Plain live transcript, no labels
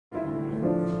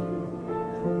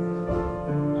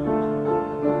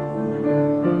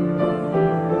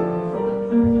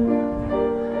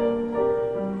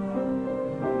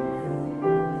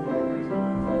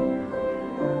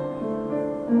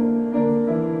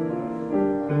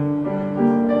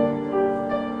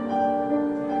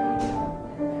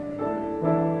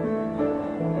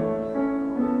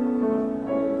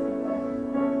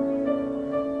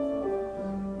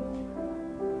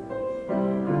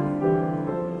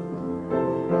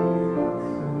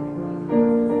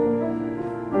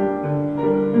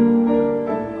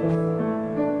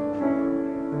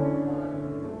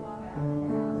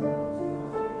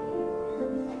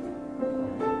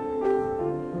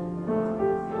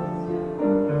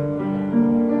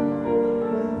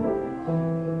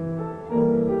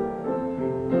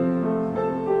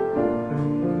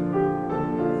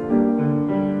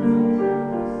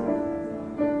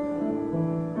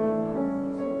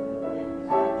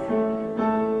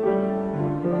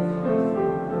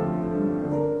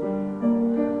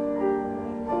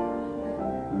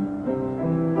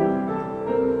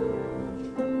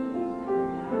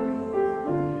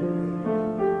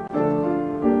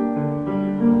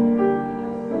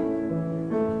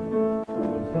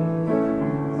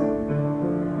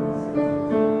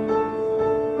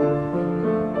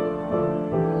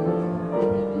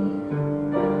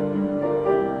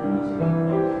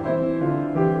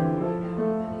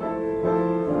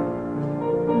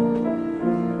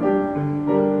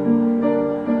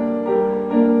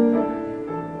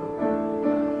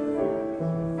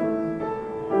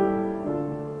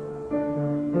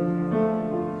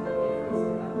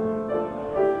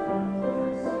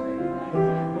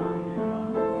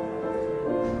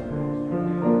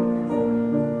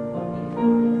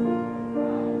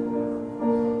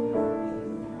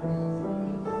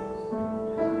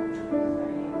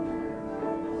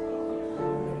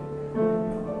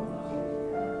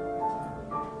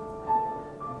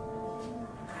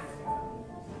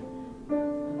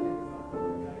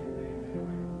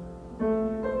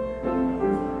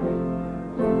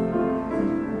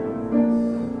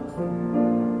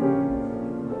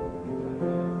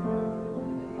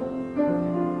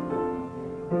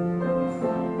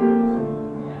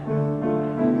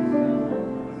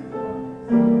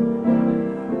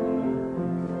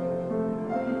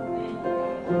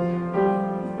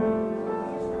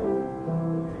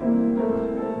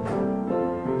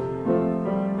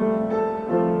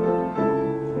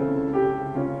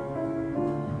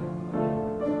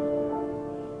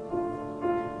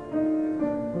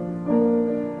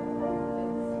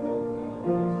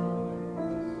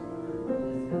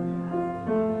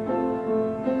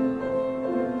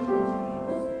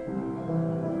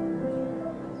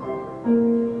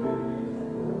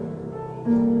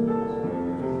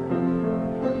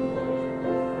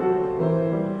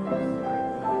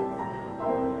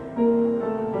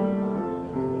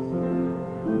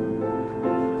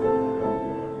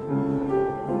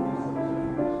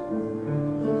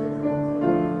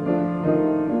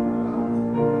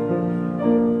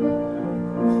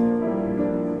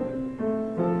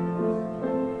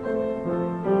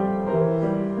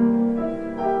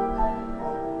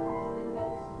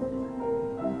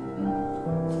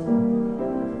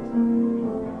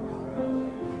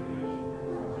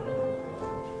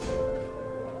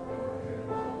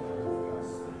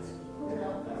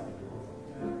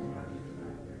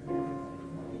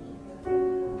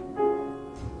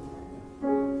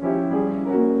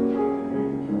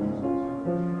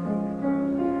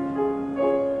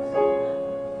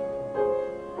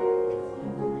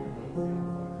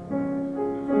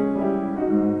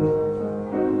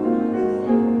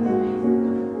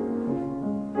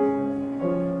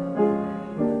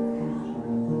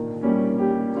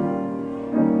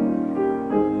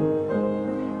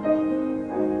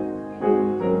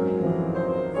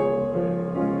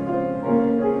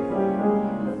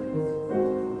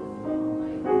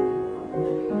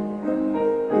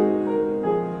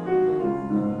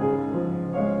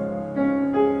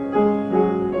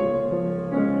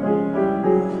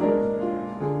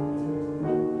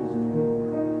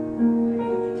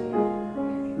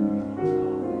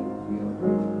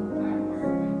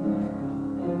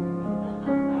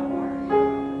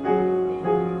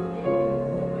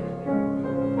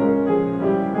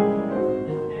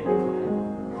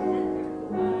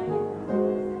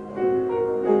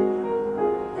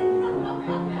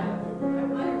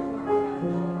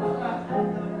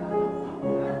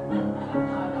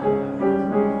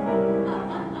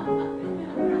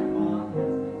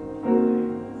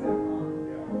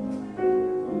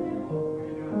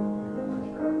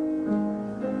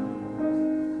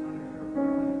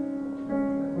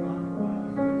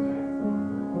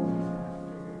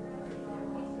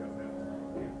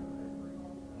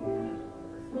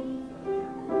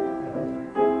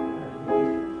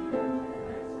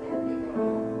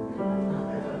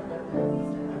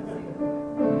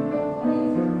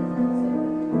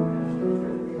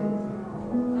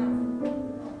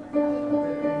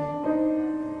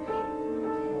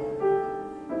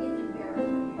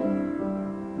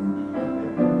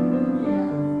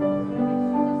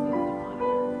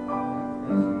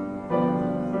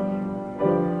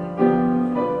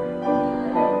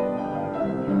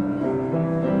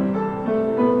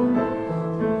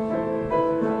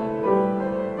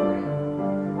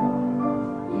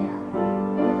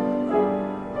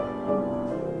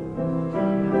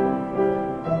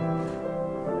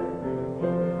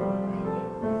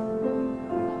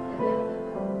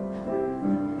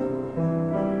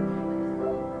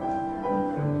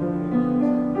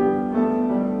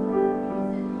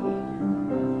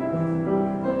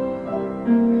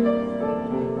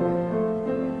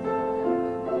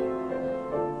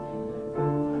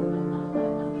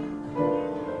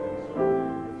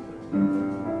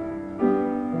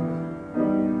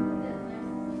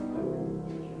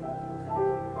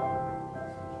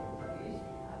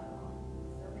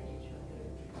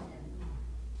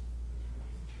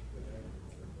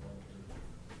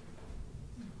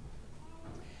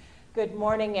Good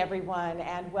morning, everyone,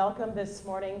 and welcome this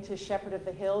morning to Shepherd of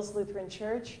the Hills Lutheran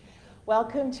Church.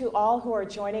 Welcome to all who are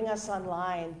joining us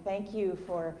online. Thank you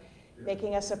for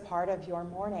making us a part of your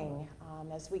morning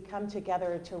as we come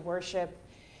together to worship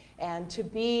and to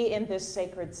be in this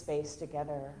sacred space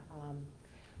together.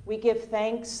 We give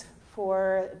thanks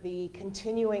for the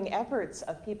continuing efforts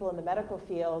of people in the medical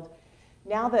field.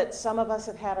 Now that some of us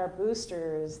have had our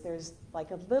boosters, there's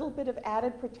like a little bit of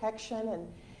added protection,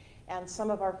 and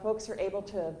some of our folks are able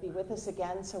to be with us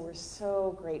again, so we're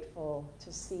so grateful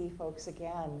to see folks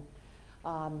again.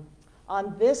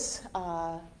 On this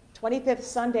 25th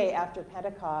Sunday after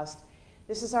Pentecost,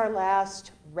 this is our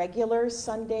last regular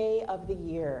Sunday of the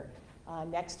year.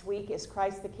 Next week is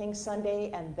Christ the King Sunday,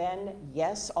 and then,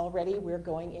 yes, already we're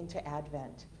going into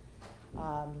Advent.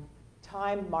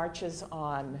 Time marches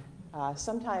on.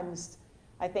 Sometimes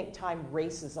I think time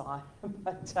races on,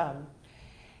 but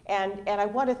and I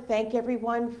want to thank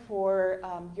everyone for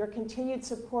your continued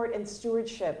support and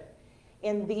stewardship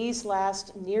in these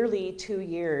last nearly 2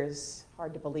 years.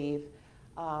 Hard to believe.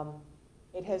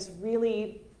 It has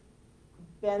really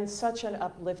been such an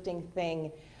uplifting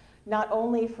thing, not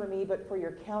only for me, but for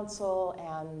your council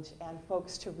and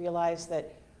folks to realize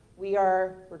that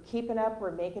we're keeping up,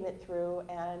 we're making it through,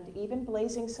 and even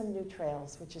blazing some new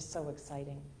trails, which is so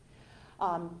exciting.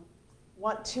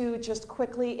 Want to just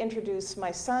quickly introduce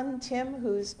my son, Tim,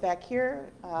 who's back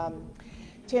here.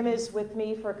 Tim is with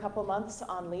me for a couple months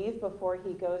on leave before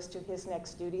he goes to his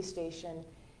next duty station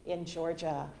in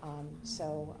Georgia.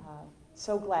 So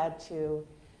glad to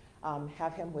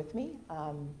have him with me.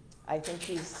 I think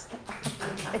he's...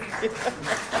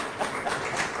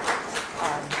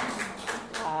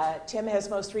 Tim has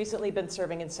most recently been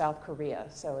serving in South Korea,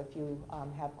 so if you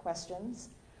have questions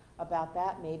about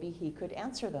that, maybe he could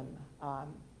answer them.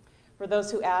 For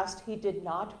those who asked, he did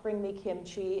not bring me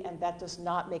kimchi, and that does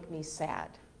not make me sad.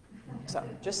 So,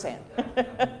 just saying.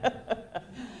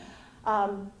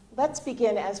 Let's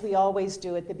begin, as we always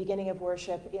do at the beginning of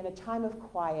worship, in a time of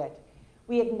quiet.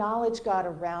 We acknowledge God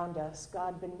around us,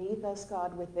 God beneath us,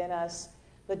 God within us,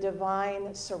 the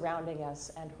divine surrounding us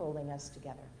and holding us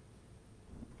together.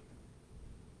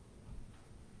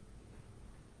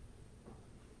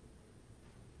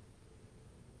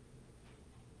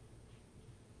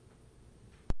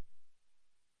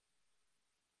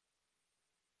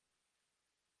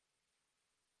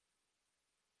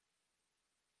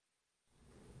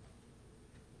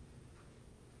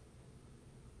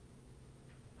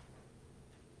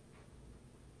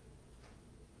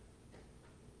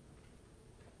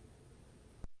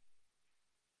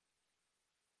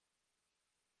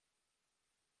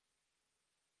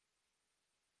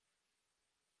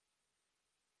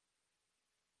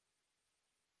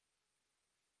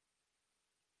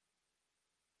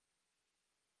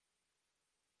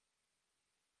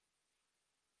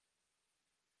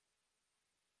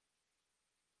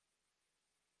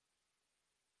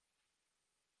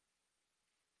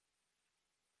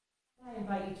 I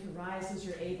invite you to rise as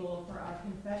you're able for our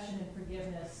confession and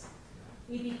forgiveness.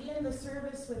 We begin the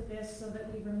service with this so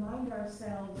that we remind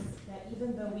ourselves that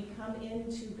even though we come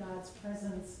into God's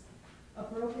presence, a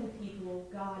broken people,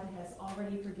 God has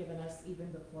already forgiven us even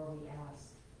before we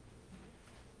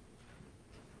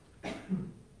ask.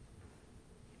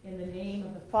 In the name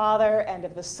of the Father, and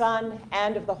of the Son,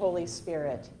 and of the Holy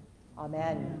Spirit.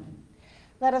 Amen. Amen.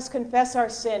 Let us confess our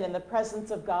sin in the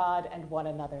presence of God and one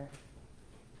another.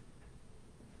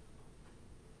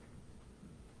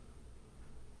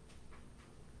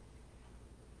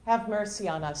 Have mercy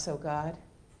on us, O God.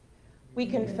 We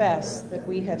confess that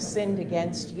we have sinned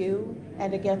against you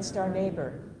and against our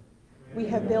neighbor. We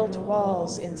have built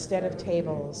walls instead of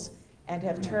tables and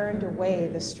have turned away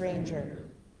the stranger.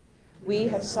 We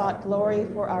have sought glory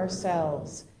for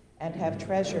ourselves and have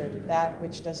treasured that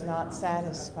which does not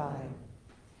satisfy.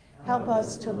 Help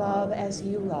us to love as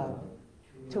you love,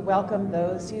 to welcome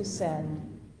those you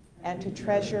send, and to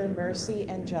treasure mercy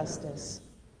and justice.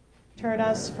 Turn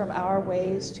us from our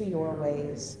ways to your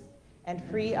ways, and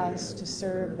free us to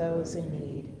serve those in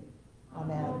need.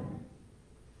 Amen.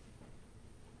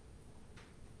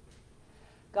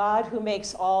 God, who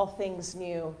makes all things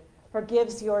new,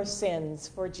 forgives your sins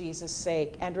for Jesus'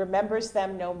 sake and remembers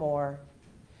them no more.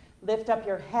 Lift up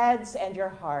your heads and your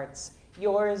hearts.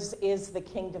 Yours is the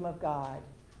kingdom of God.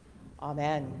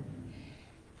 Amen.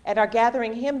 And our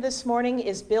gathering hymn this morning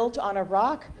is Built on a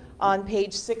Rock, on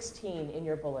page 16 in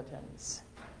your bulletins.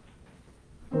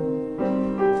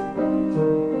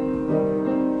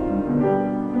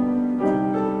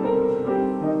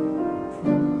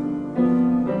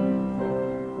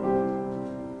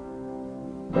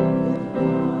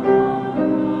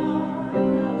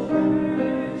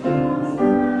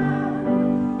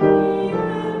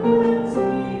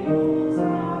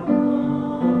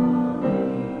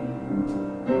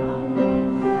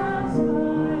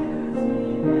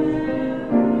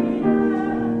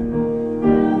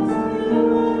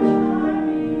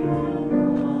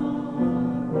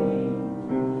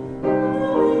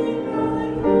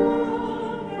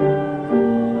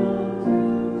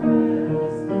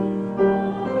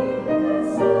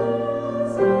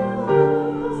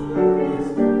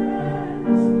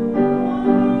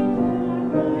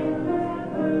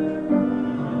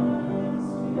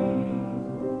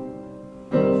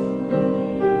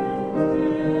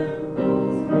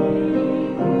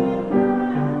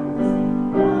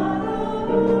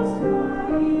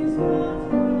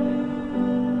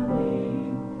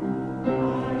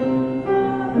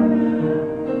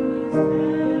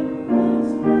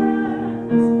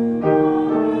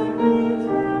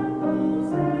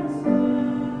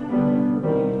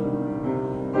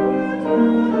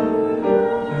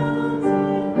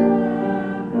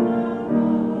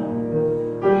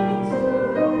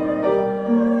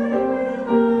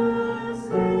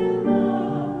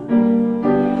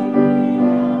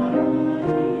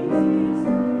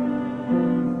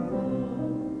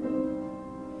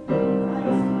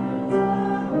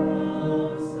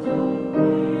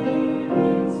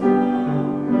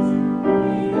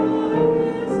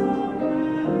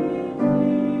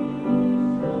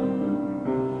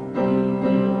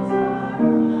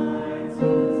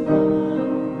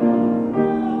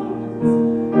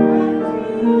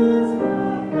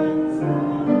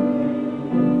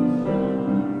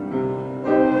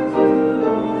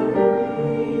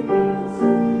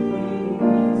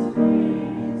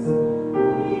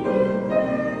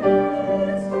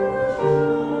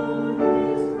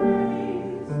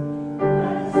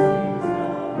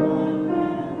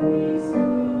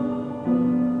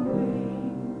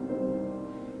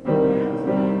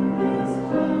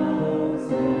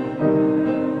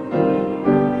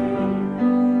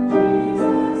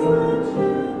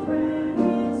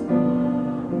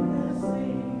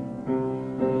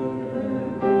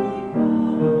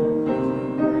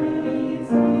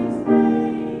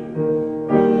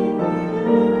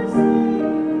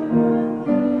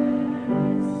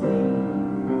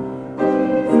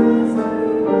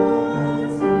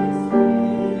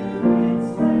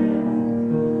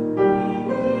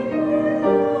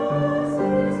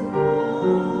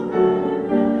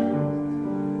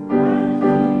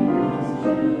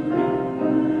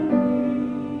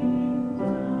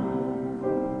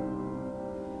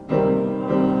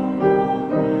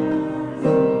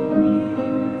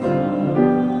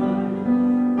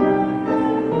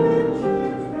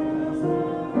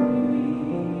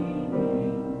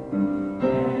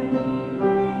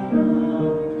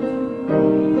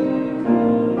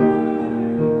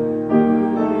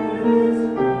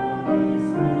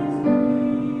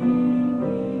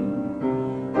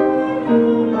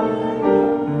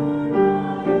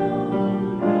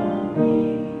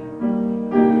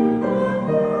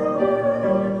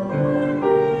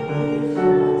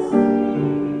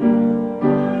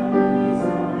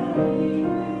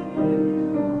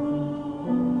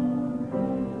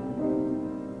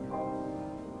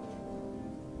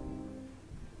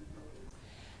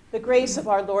 grace of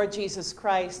our Lord Jesus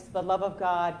Christ, the love of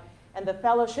God, and the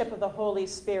fellowship of the Holy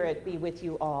Spirit be with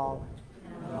you all.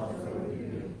 And also with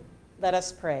you. Let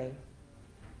us pray.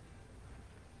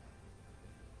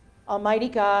 Almighty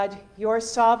God, your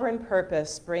sovereign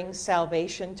purpose brings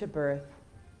salvation to birth.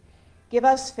 Give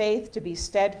us faith to be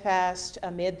steadfast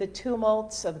amid the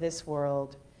tumults of this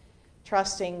world,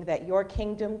 trusting that your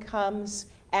kingdom comes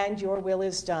and your will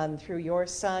is done through your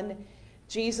Son,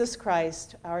 Jesus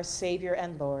Christ, our Savior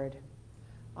and Lord.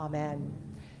 Amen.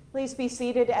 Please be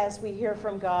seated as we hear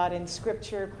from God in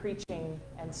scripture, preaching,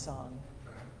 and song.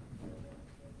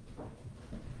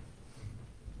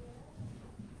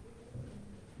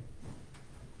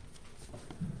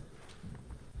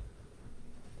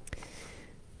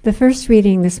 The first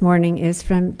reading this morning is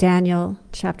from Daniel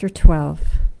chapter 12.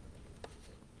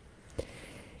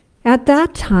 At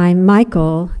that time,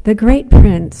 Michael, the great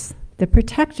prince, the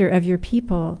protector of your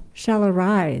people, shall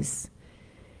arise.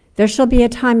 There shall be a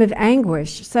time of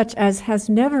anguish such as has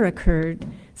never occurred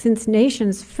since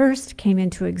nations first came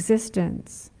into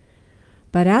existence.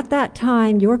 But at that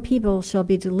time, your people shall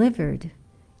be delivered,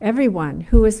 everyone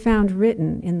who is found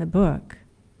written in the book.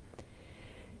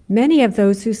 Many of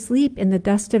those who sleep in the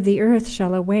dust of the earth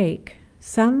shall awake,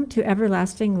 some to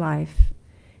everlasting life,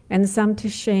 and some to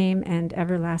shame and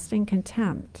everlasting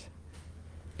contempt.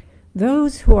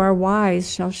 Those who are wise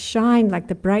shall shine like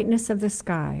the brightness of the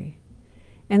sky,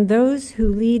 and those who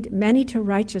lead many to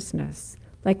righteousness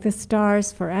like the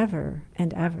stars forever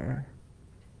and ever.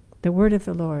 The word of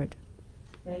the Lord.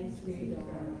 Thanks be to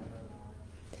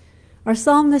God. Our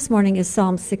psalm this morning is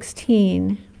Psalm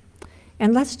 16.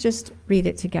 And let's just read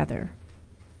it together.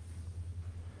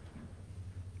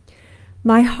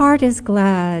 My heart is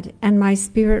glad, and my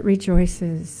spirit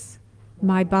rejoices.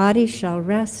 My body shall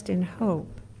rest in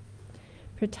hope.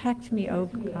 Protect me, O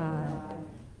God,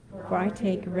 for I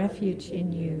take refuge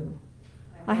in you.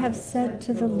 I have said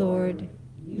to the Lord,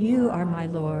 you are my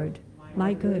Lord,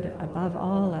 my good above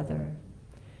all other.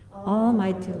 All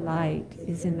my delight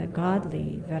is in the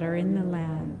godly that are in the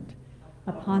land,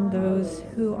 upon those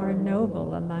who are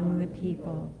noble among the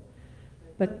people.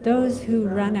 But those who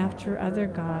run after other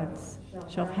gods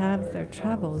shall have their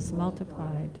troubles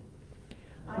multiplied.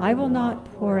 I will not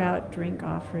pour out drink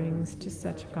offerings to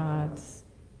such gods,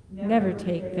 never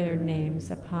take their names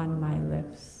upon my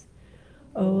lips.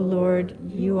 O Lord,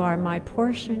 you are my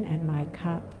portion and my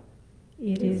cup.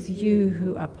 It is you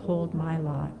who uphold my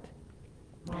lot.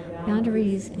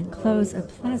 Boundaries enclose a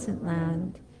pleasant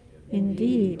land.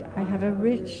 Indeed, I have a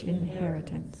rich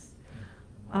inheritance.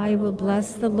 I will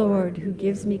bless the Lord who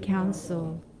gives me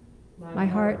counsel. My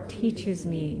heart teaches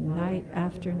me night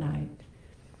after night.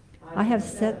 I have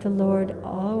set the Lord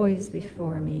always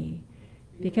before me.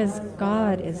 Because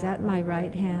God is at my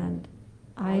right hand,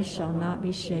 I shall not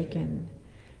be shaken.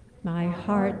 My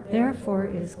heart therefore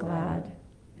is glad,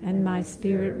 and my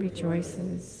spirit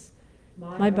rejoices.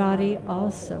 My body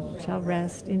also shall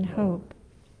rest in hope.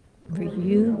 For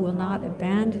you will not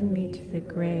abandon me to the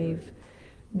grave,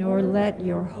 nor let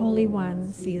your Holy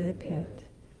One see the pit.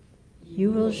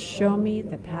 You will show me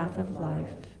the path of life.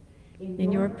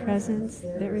 In your presence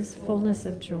there is fullness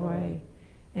of joy,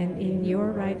 and in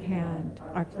your right hand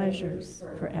are pleasures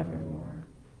forevermore.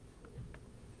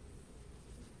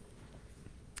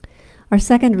 Our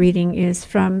second reading is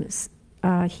from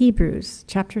Hebrews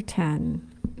chapter 10.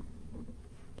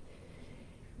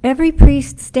 Every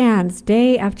priest stands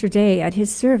day after day at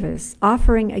his service,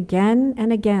 offering again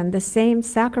and again the same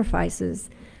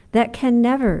sacrifices that can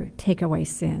never take away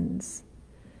sins.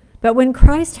 But when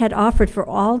Christ had offered for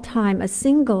all time a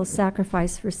single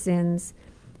sacrifice for sins,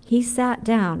 he sat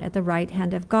down at the right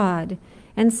hand of God,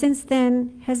 and since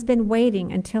then has been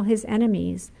waiting until his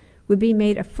enemies would be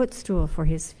made a footstool for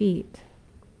his feet.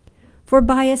 For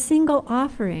by a single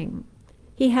offering,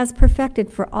 he has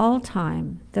perfected for all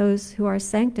time those who are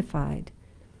sanctified.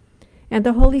 And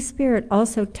the Holy Spirit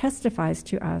also testifies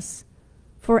to us,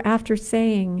 for after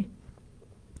saying,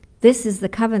 "This is the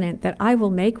covenant that I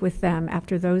will make with them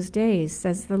after those days,"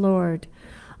 says the Lord,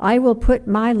 "I will put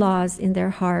my laws in their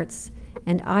hearts,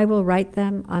 and I will write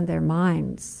them on their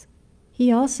minds."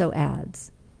 He also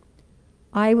adds,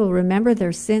 "I will remember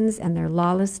their sins and their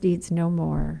lawless deeds no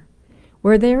more.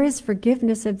 Where there is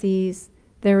forgiveness of these,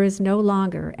 there is no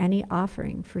longer any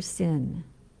offering for sin."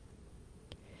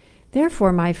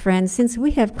 Therefore, my friends, since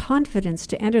we have confidence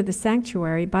to enter the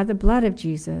sanctuary by the blood of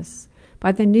Jesus,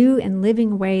 by the new and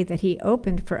living way that he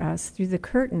opened for us through the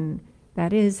curtain,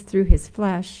 that is, through his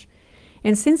flesh,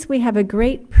 and since we have a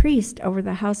great priest over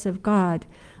the house of God,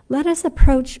 let us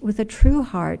approach with a true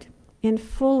heart in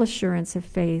full assurance of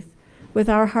faith, with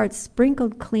our hearts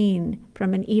sprinkled clean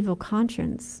from an evil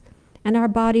conscience, and our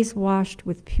bodies washed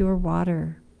with pure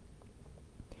water.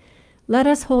 Let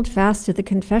us hold fast to the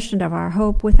confession of our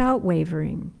hope without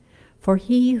wavering, for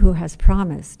he who has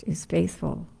promised is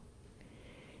faithful.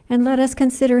 And let us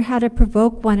consider how to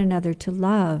provoke one another to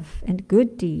love and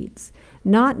good deeds,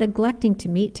 not neglecting to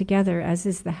meet together as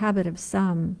is the habit of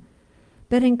some,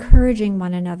 but encouraging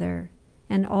one another,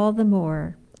 and all the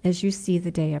more as you see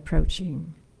the day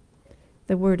approaching.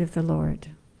 The word of the Lord.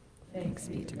 Thanks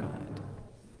be to God.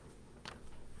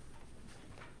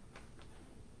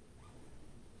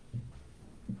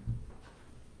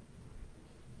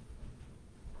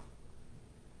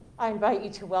 I invite you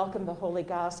to welcome the Holy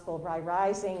Gospel by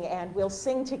rising, and we'll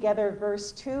sing together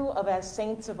verse 2 of As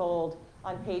Saints of Old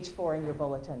on page 4 in your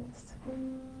bulletins.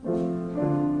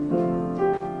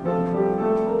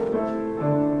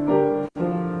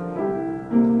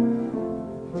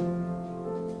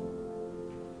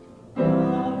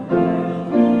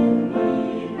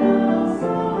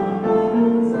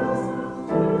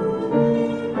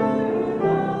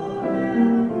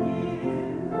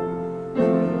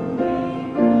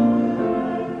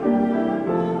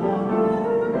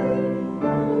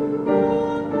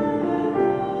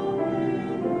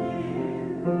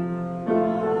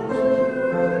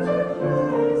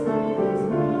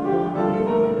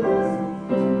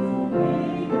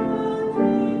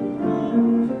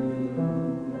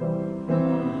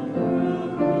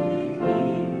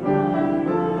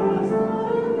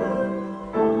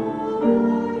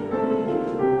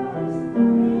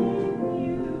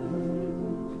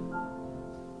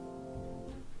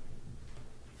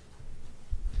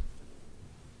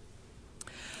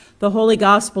 The Holy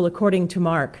Gospel according to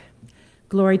Mark.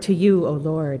 Glory to you, O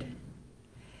Lord.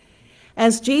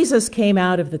 As Jesus came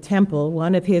out of the temple,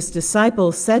 one of his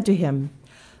disciples said to him,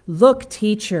 "Look,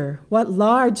 teacher, what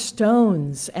large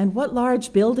stones and what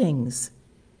large buildings."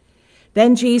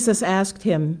 Then Jesus asked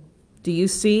him, "Do you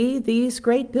see these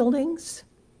great buildings?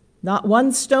 Not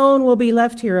one stone will be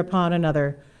left here upon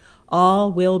another.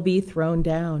 All will be thrown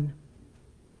down."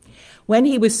 When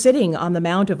he was sitting on the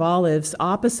Mount of Olives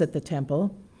opposite the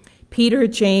temple, Peter,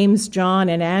 James, John,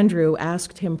 and Andrew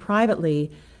asked him privately,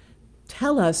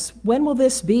 "Tell us, when will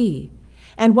this be?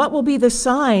 And what will be the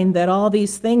sign that all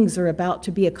these things are about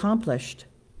to be accomplished?"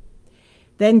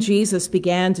 Then Jesus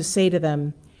began to say to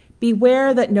them,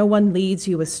 "Beware that no one leads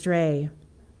you astray.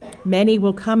 Many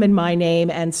will come in my name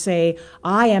and say,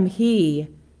 'I am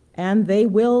he,' and they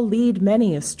will lead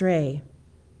many astray.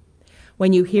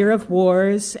 When you hear of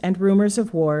wars and rumors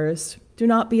of wars, do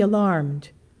not be alarmed.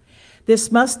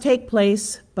 This must take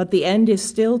place, but the end is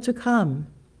still to come.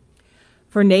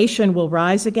 For nation will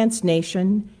rise against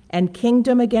nation, and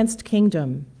kingdom against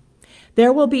kingdom.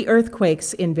 There will be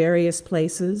earthquakes in various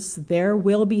places. There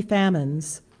will be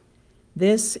famines.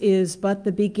 This is but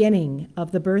the beginning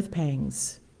of the birth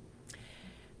pangs."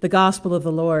 The Gospel of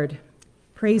the Lord.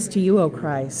 Praise to you, O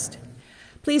Christ.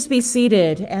 Please be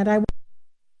seated, and I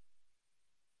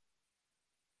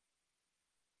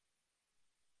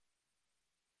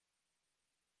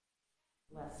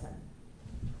lesson.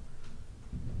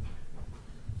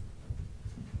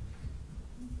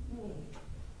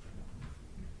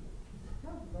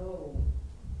 Hello.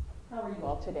 How are you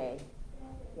all today?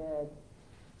 Good.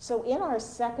 So in our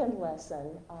second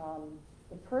lesson,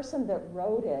 the person that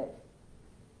wrote it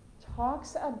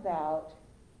talks about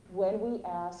when we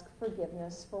ask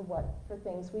forgiveness for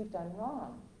things we've done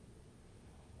wrong.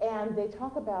 And they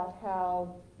talk about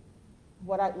how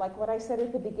what I said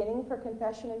at the beginning for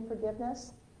confession and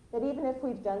forgiveness, that even if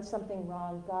we've done something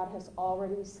wrong, God has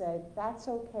already said, "That's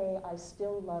okay, I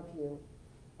still love you,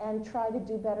 and try to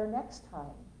do better next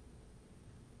time."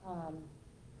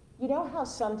 You know how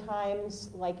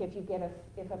sometimes, like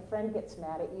if a friend gets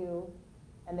mad at you,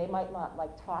 and they might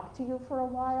not talk to you for a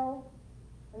while,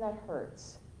 and that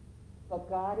hurts. But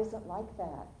God isn't like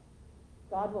that.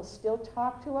 God will still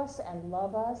talk to us and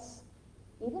love us,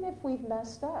 even if we've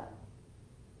messed up.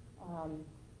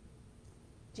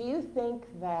 Do you think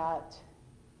that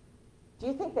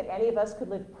any of us could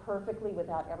live perfectly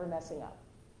without ever messing up?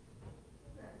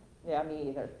 Yeah, me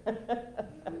either.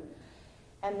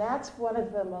 And that's one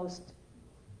of the most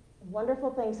wonderful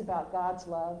things about God's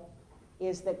love,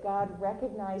 is that God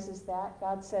recognizes that.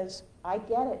 God says, "I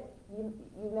get it.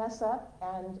 You mess up,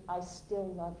 and I still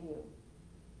love you."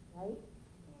 Right?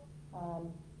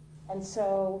 And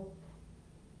so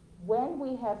when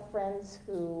we have friends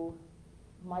who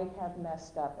might have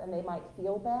messed up and they might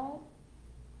feel bad,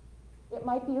 it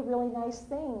might be a really nice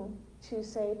thing to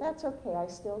say, "That's okay, I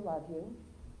still love you."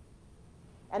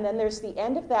 And then there's the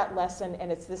end of that lesson,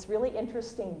 and it's this really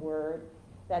interesting word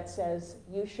that says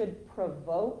you should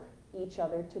provoke each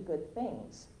other to good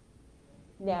things.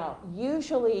 Now,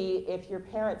 usually if your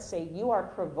parents say, "You are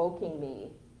provoking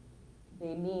me,"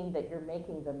 they mean that you're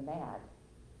making them mad.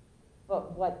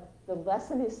 But what the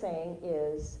lesson is saying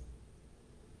is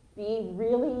be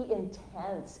really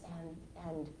intense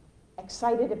and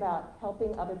excited about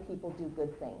helping other people do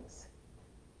good things,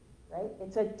 right?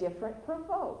 It's a different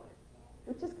provoke,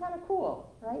 which is kind of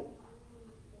cool, right?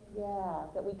 Yeah,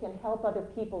 that we can help other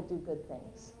people do good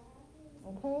things.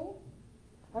 Okay?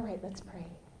 All right, let's pray.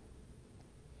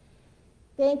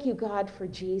 Thank you, God, for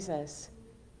Jesus.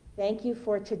 Thank you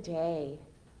for today.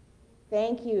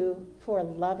 Thank you for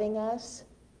loving us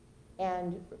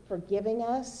and forgiving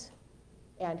us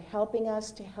and helping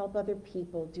us to help other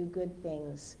people do good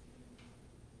things.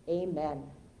 Amen.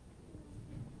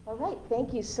 All right,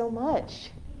 thank you so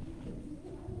much.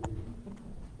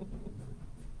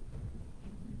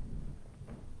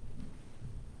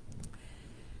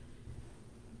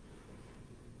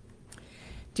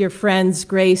 Dear friends,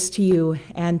 grace to you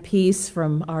and peace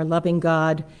from our loving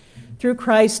God through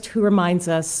Christ, who reminds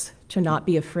us to not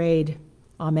be afraid.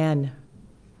 Amen.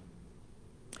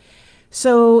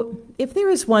 So, if there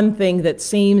is one thing that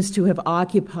seems to have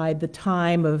occupied the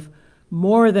time of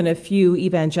more than a few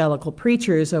evangelical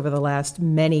preachers over the last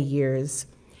many years,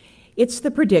 it's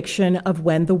the prediction of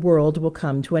when the world will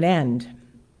come to an end.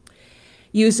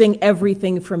 Using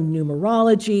everything from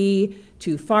numerology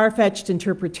to far-fetched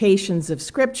interpretations of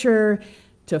Scripture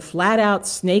to flat-out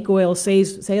snake oil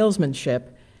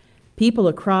salesmanship, people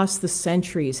across the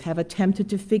centuries have attempted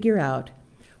to figure out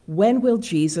when will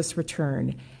Jesus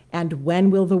return and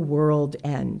when will the world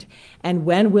end and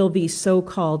when will the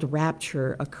so-called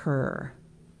rapture occur.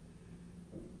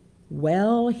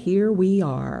 Well, here we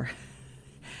are.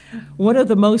 One of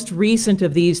the most recent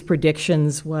of these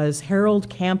predictions was Harold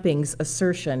Camping's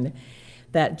assertion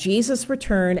that Jesus'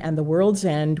 return and the world's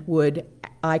end would,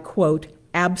 I quote,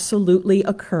 absolutely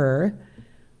occur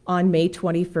on May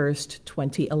 21st,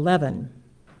 2011.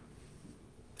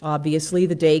 Obviously,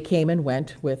 the day came and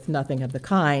went with nothing of the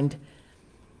kind.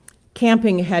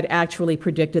 Camping had actually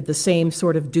predicted the same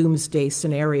sort of doomsday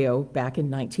scenario back in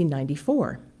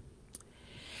 1994.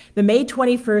 The May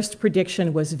 21st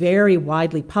prediction was very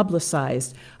widely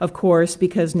publicized, of course,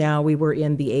 because now we were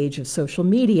in the age of social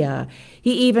media.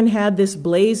 He even had this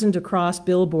blazoned across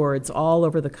billboards all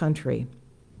over the country.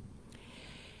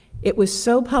 It was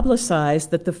so publicized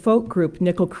that the folk group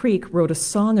Nickel Creek wrote a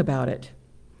song about it.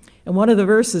 And one of the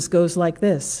verses goes like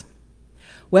this: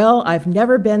 "Well, I've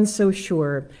never been so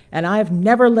sure, and I've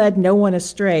never led no one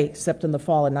astray, except in the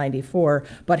fall of '94,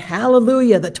 but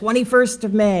hallelujah, the 21st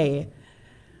of May.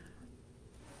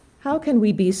 How can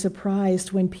we be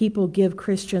surprised when people give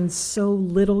Christians so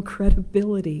little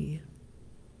credibility?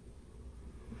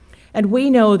 And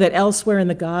we know that elsewhere in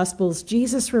the Gospels,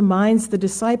 Jesus reminds the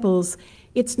disciples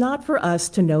it's not for us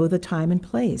to know the time and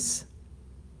place.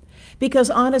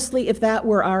 Because honestly, if that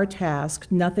were our task,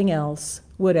 nothing else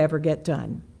would ever get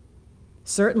done.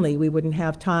 Certainly, we wouldn't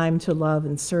have time to love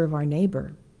and serve our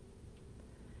neighbor.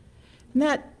 And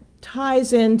that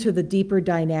ties into the deeper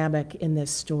dynamic in this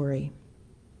story.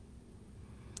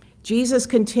 Jesus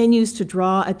continues to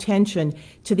draw attention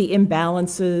to the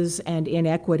imbalances and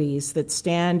inequities that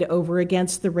stand over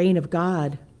against the reign of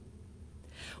God.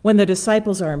 When the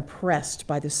disciples are impressed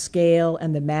by the scale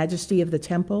and the majesty of the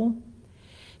temple,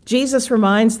 Jesus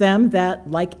reminds them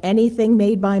that, like anything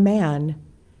made by man,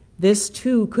 this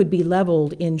too could be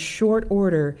leveled in short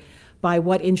order by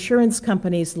what insurance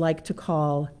companies like to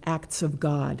call acts of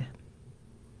God.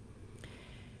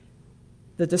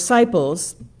 The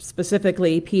disciples,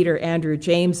 specifically Peter, Andrew,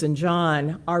 James, and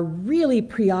John, are really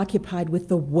preoccupied with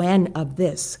the when of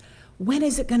this. When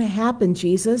is it going to happen,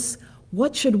 Jesus?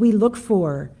 What should we look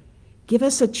for? Give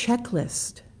us a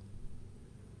checklist.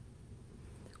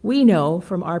 We know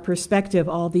from our perspective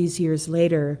all these years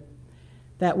later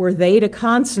that were they to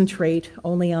concentrate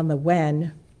only on the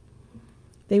when,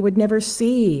 they would never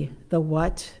see the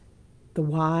what, the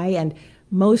why, and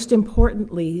most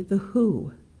importantly, the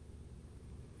who.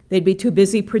 They'd be too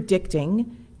busy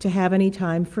predicting to have any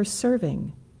time for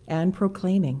serving and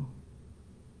proclaiming.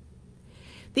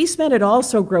 These men had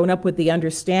also grown up with the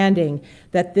understanding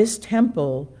that this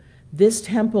temple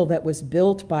that was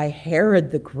built by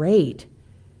Herod the Great,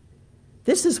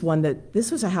 this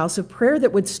was a house of prayer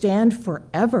that would stand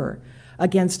forever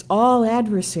against all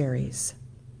adversaries.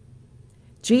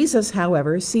 Jesus,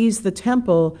 however, sees the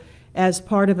temple as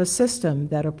part of a system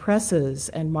that oppresses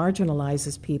and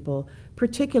marginalizes people,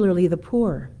 particularly the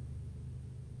poor.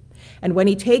 And when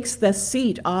he takes the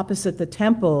seat opposite the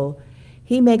temple,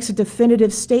 he makes a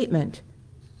definitive statement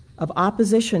of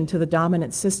opposition to the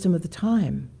dominant system of the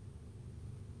time.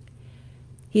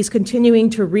 He's continuing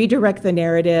to redirect the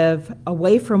narrative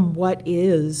away from what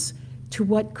is to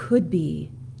what could be,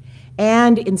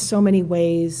 and in so many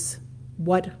ways,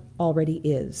 what already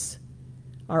is,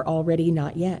 are already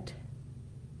not yet.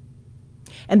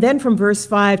 And then from verse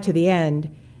 5 to the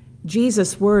end,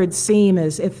 Jesus' words seem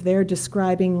as if they're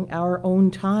describing our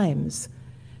own times,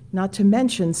 not to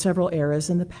mention several eras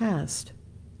in the past.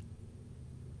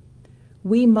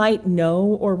 We might know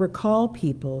or recall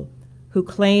people who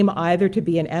claim either to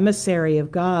be an emissary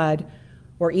of God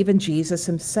or even Jesus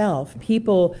himself,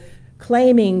 people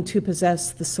claiming to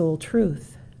possess the sole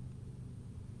truth.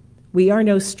 We are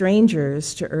no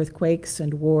strangers to earthquakes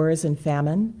and wars and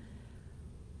famine,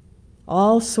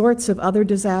 all sorts of other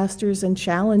disasters and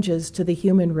challenges to the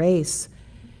human race.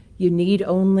 You need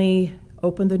only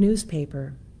open the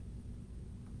newspaper.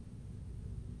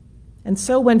 And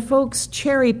so when folks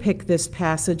cherry-pick this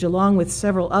passage along with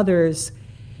several others,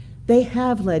 they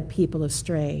have led people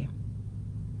astray.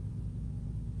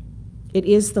 It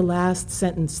is the last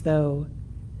sentence, though,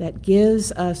 that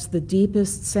gives us the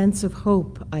deepest sense of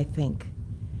hope, I think.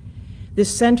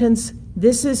 This sentence,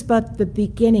 "This is but the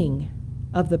beginning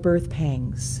of the birth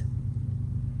pangs."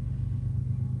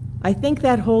 I think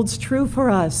that holds true for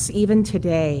us even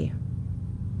today.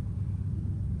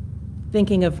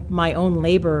 Thinking of my own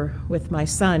labor with my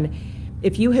son,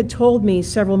 if you had told me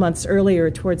several months earlier,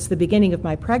 towards the beginning of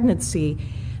my pregnancy,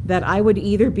 that I would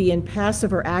either be in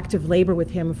passive or active labor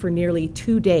with him for nearly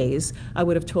 2 days, I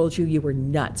would have told you were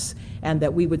nuts, and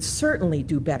that we would certainly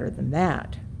do better than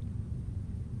that.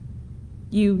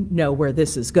 You know where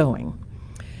this is going.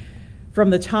 From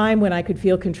the time when I could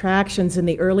feel contractions in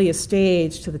the earliest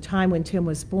stage to the time when Tim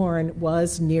was born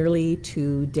was nearly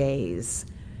 2 days.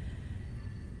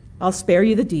 I'll spare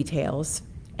you the details,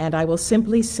 and I will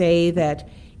simply say that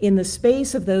in the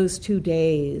space of those 2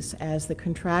 days, as the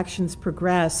contractions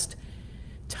progressed,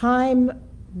 time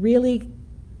really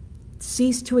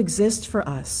ceased to exist for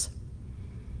us.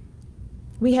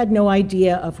 We had no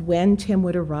idea of when Tim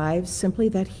would arrive, simply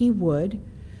that he would.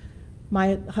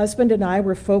 My husband and I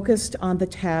were focused on the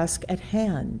task at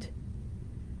hand.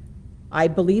 I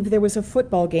believe there was a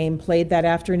football game played that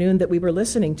afternoon that we were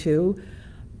listening to.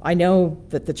 I know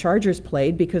that the Chargers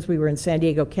played because we were in San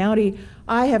Diego County.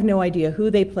 I have no idea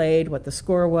who they played, what the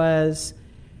score was,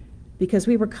 because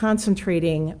we were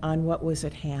concentrating on what was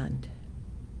at hand.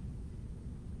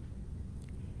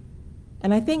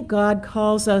 And I think God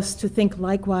calls us to think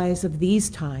likewise of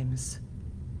these times.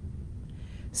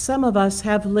 Some of us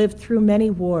have lived through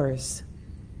many wars,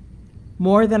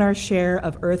 more than our share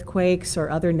of earthquakes or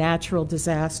other natural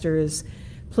disasters,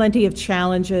 plenty of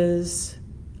challenges,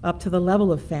 up to the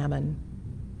level of famine.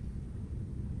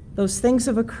 Those things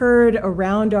have occurred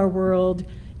around our world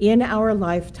in our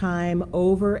lifetime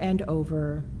over and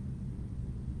over,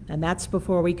 and that's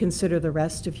before we consider the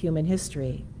rest of human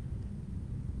history.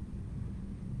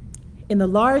 In the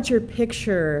larger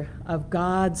picture of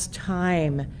God's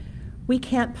time, we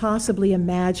can't possibly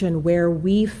imagine where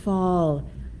we fall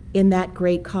in that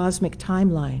great cosmic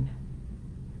timeline.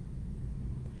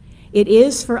 It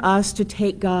is for us to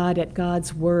take God at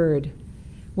God's word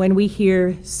when we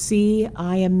hear, "See,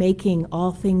 I am making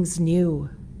all things new."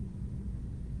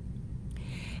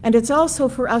 And it's also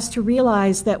for us to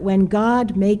realize that when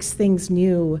God makes things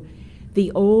new,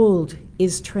 the old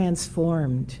is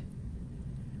transformed.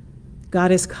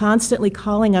 God is constantly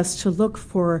calling us to look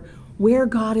for where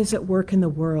God is at work in the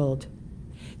world,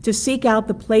 to seek out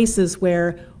the places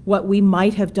where what we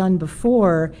might have done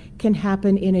before can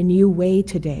happen in a new way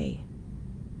today.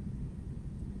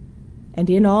 And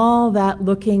in all that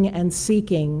looking and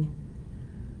seeking,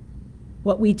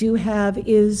 what we do have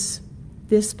is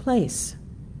this place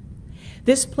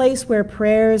where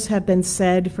prayers have been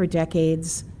said for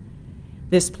decades,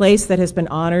 this place that has been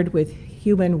honored with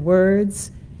human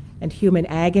words and human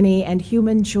agony and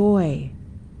human joy,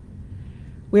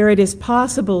 where it is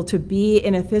possible to be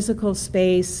in a physical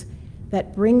space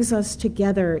that brings us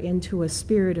together into a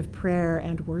spirit of prayer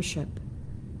and worship.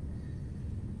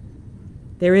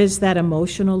 There is that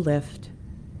emotional lift,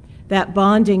 that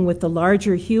bonding with the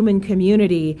larger human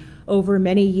community over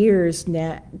many years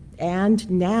and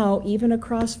now even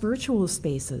across virtual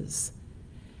spaces.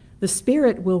 The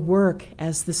Spirit will work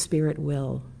as the Spirit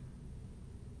will.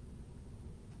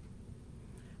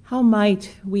 How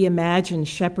might we imagine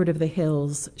Shepherd of the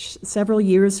Hills several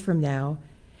years from now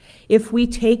if we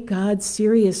take God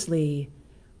seriously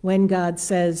when God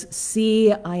says,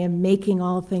 "See, I am making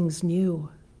all things new"?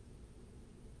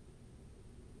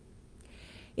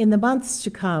 In the months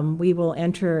to come, we will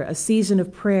enter a season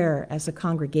of prayer as a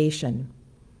congregation.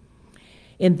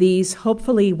 In these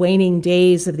hopefully waning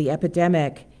days of the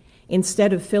epidemic,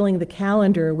 Instead of filling the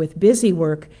calendar with busy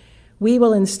work, we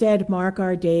will instead mark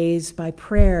our days by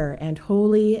prayer and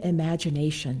holy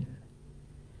imagination.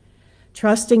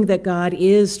 Trusting that God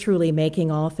is truly making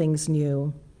all things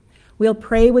new, we'll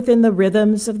pray within the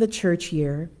rhythms of the church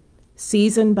year,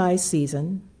 season by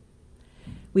season.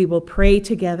 We will pray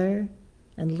together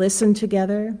and listen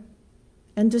together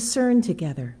and discern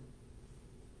together.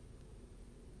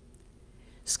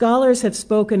 Scholars have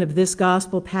spoken of this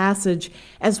gospel passage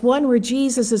as one where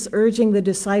Jesus is urging the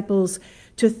disciples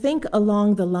to think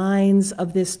along the lines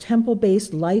of this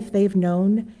temple-based life they've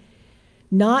known,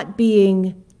 not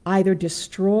being either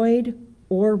destroyed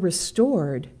or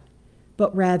restored,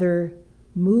 but rather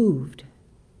moved,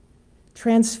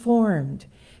 transformed,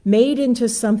 made into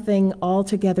something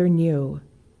altogether new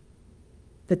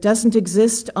that doesn't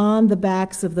exist on the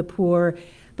backs of the poor,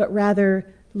 but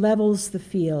rather levels the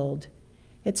field.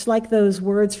 It's like those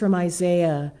words from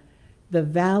Isaiah, the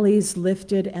valleys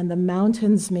lifted and the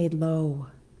mountains made low.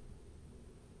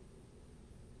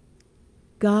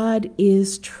 God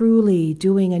is truly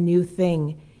doing a new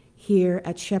thing here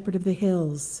at Shepherd of the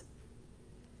Hills.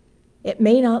 It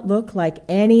may not look like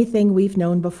anything we've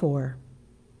known before,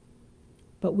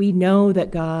 but we know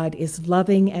that God is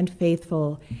loving and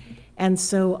faithful, and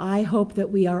so I hope that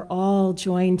we are all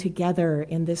joined together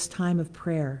in this time of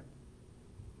prayer.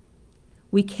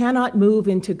 We cannot move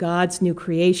into God's new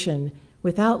creation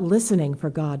without listening for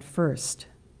God first.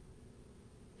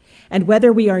 And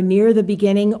whether we are near the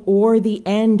beginning or the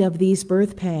end of these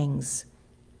birth pangs,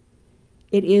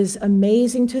 it is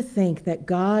amazing to think that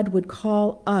God would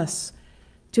call us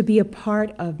to be a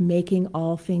part of making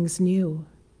all things new.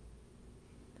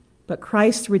 But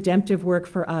Christ's redemptive work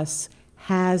for us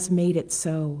has made it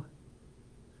so.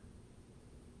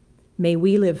 May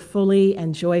we live fully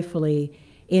and joyfully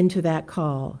into that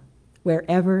call,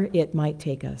 wherever it might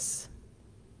take us.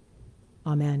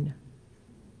 Amen.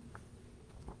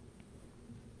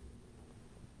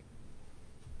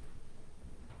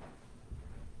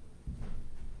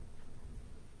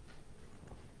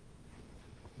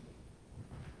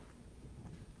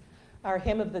 Our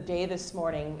hymn of the day this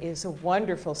morning is a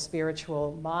wonderful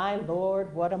spiritual, My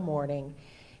Lord, What a Morning.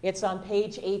 It's on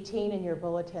page 18 in your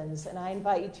bulletins, and I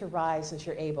invite you to rise as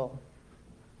you're able.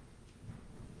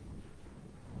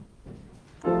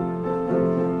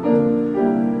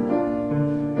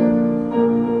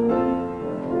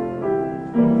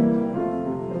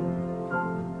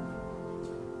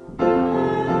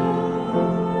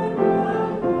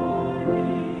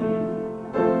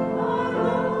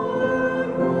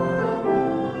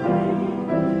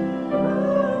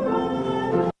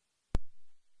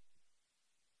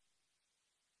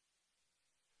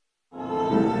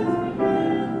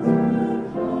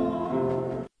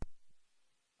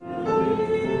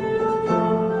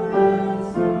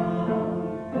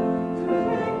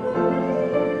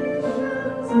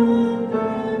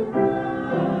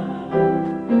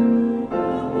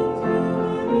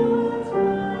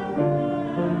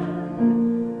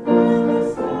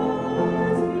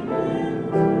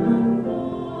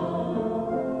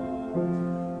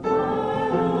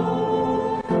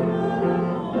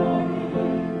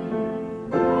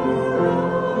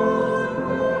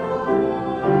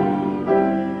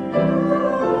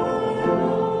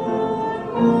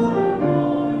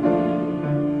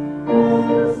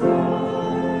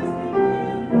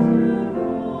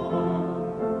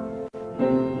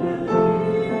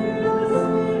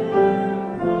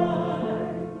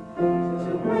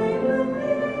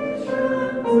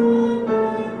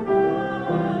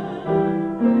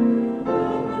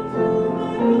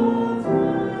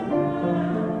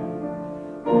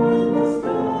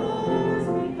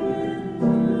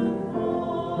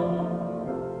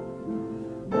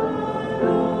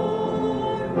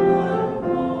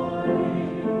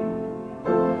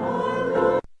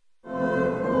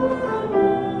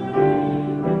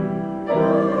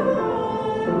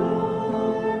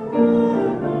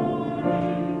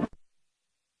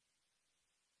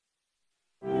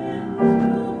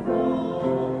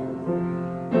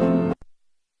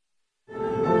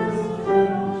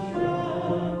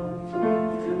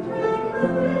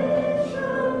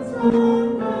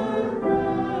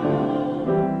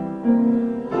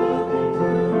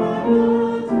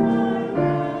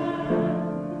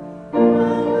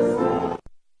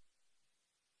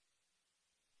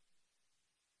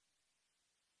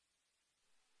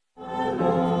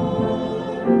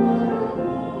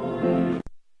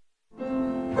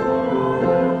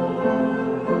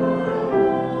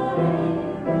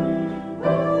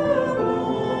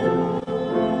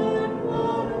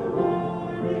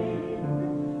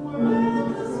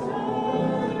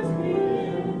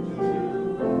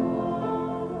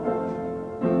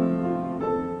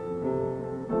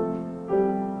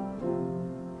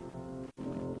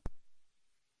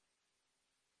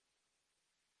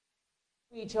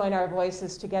 We join our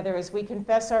voices together as we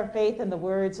confess our faith in the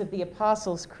words of the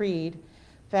Apostles' Creed,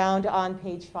 found on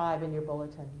page 5 in your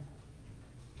bulletin.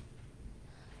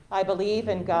 I believe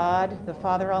in God, the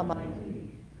Father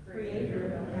Almighty,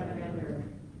 creator of heaven and earth.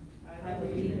 I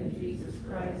believe in Jesus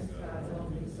Christ, God's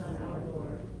only Son, our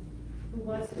Lord, who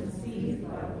was conceived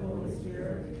by the Holy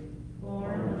Spirit,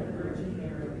 born of the Virgin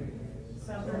Mary,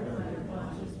 suffered under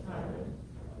Pontius Pilate,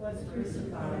 was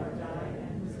crucified, died,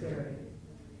 and was buried.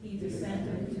 He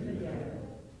descended to the dead.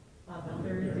 On the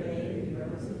third day he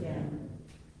rose again.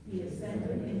 He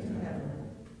ascended into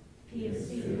heaven. He is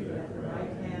seated at the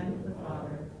right hand of the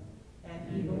Father,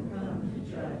 and he will come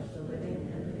to judge the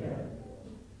living and the dead.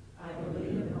 I believe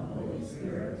in the Holy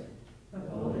Spirit, the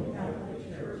Holy Catholic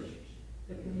Church,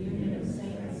 the communion of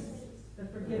saints, the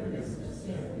forgiveness of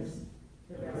sins,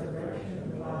 the resurrection of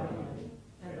the body,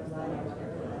 and the life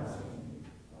everlasting.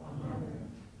 Amen.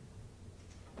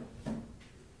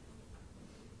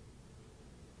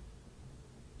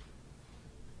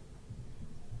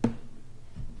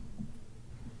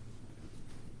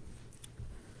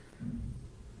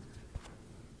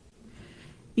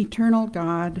 Eternal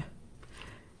God,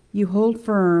 you hold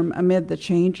firm amid the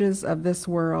changes of this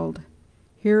world.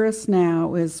 Hear us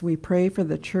now as we pray for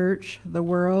the church, the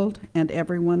world, and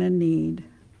everyone in need.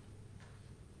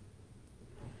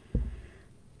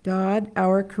 God,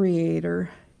 our Creator,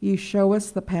 you show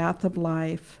us the path of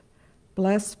life.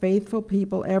 Bless faithful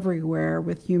people everywhere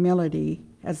with humility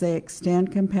as they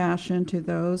extend compassion to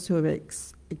those who have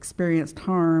experienced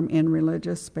harm in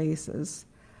religious spaces.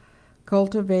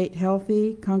 Cultivate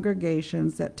healthy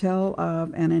congregations that tell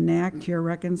of and enact your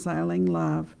reconciling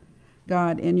love.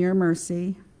 God, in your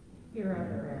mercy. Hear our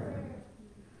prayer.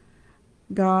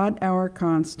 God, our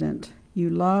constant, you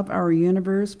love our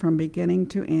universe from beginning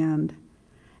to end.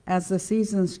 As the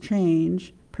seasons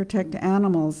change, protect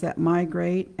animals that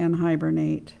migrate and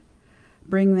hibernate.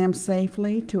 Bring them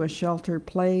safely to a sheltered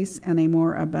place and a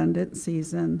more abundant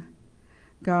season.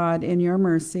 God, in your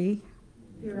mercy.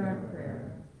 Hear our prayer.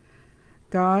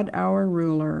 God, our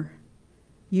ruler,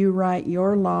 you write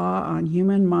your law on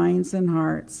human minds and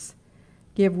hearts.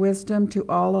 Give wisdom to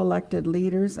all elected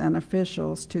leaders and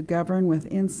officials to govern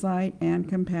with insight and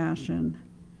compassion.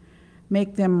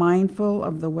 Make them mindful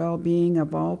of the well-being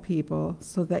of all people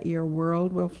so that your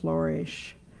world will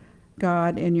flourish.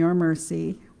 God, in your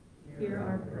mercy. Hear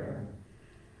our prayer.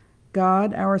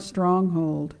 God, our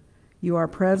stronghold, you are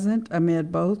present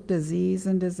amid both disease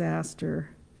and disaster.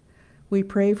 We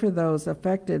pray for those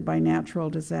affected by natural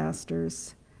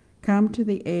disasters. Come to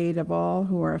the aid of all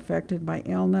who are affected by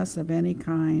illness of any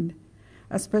kind,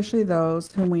 especially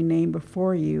those whom we name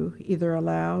before you, either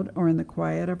aloud or in the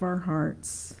quiet of our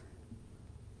hearts.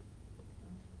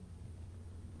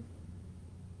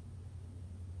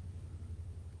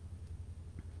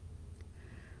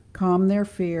 Calm their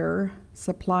fear,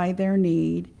 supply their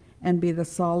need, and be the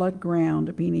solid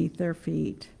ground beneath their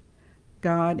feet.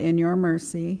 God, in your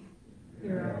mercy.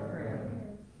 Hear our prayer.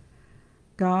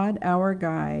 God, our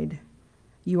guide,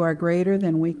 you are greater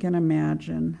than we can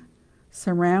imagine.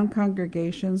 Surround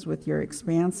congregations with your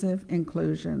expansive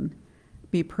inclusion.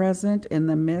 Be present in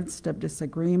the midst of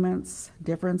disagreements,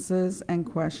 differences, and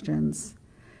questions.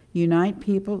 Unite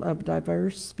people of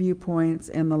diverse viewpoints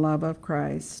in the love of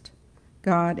Christ.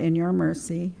 God, in your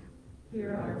mercy.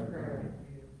 Hear our prayer.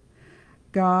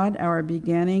 God, our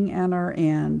beginning and our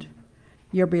end.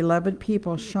 Your beloved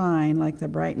people shine like the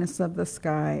brightness of the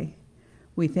sky.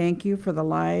 We thank you for the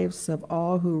lives of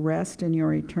all who rest in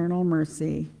your eternal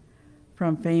mercy,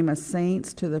 from famous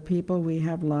saints to the people we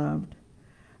have loved.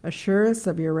 Assure us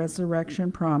of your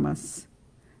resurrection promise.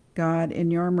 God,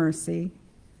 in your mercy.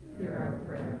 Hear our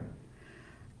prayer.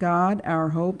 God, our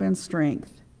hope and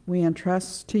strength, we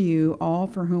entrust to you all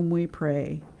for whom we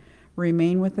pray.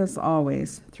 Remain with us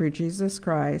always, through Jesus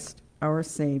Christ, our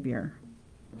Savior.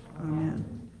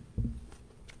 Amen.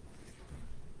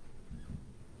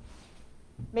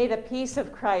 May the peace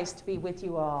of Christ be with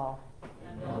you all.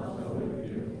 And also with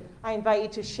you. I invite you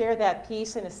to share that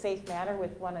peace in a safe manner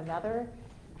with one another.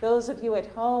 Those of you at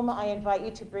home, I invite you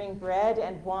to bring bread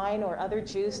and wine or other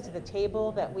juice to the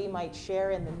table that we might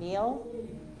share in the meal.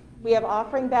 We have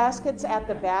offering baskets at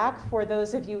the back for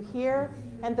those of you here,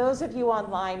 and those of you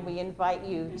online, we invite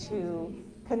you to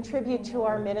contribute to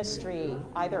our ministry,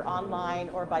 either online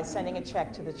or by sending a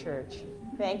check to the church.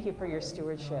 Thank you for your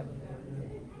stewardship.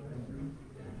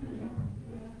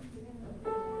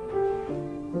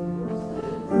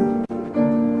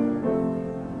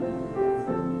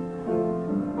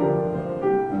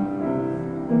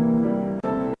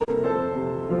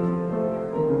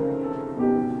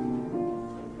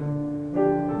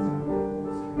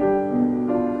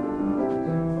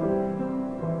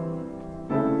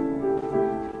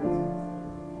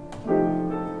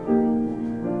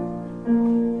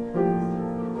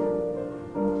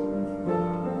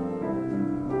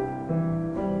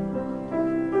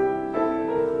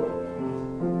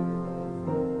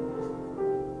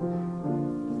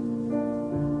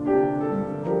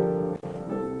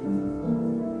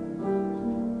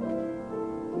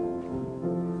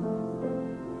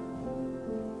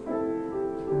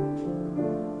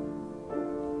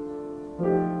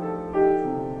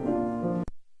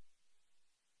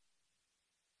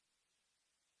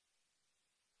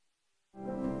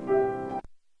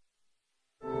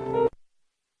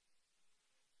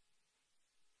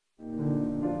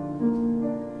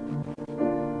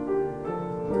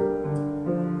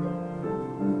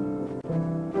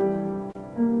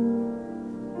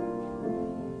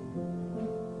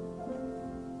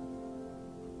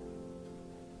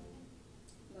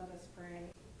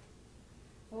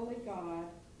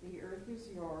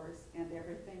 yours and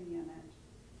everything in it.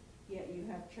 Yet you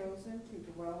have chosen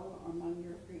to dwell among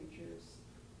your creatures.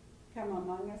 Come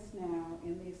among us now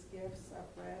in these gifts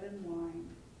of bread and wine,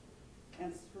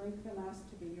 and strengthen us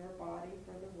to be your body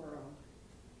for the world.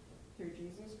 Through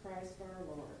Jesus Christ our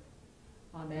Lord.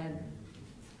 Amen.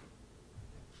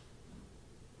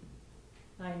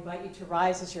 I invite you to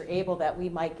rise as you're able, that we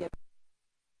might give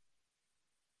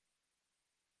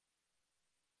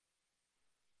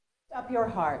up your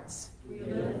hearts. We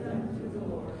lift them to the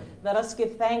Lord. Let us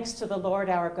give thanks to the Lord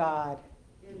our God.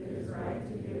 It is right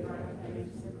to give our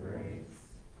thanks and praise.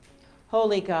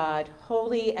 Holy God,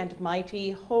 holy and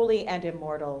mighty, holy and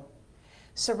immortal,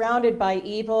 surrounded by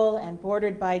evil and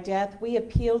bordered by death, we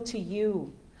appeal to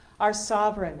you, our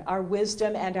sovereign, our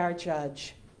wisdom, and our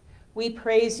judge. We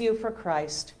praise you for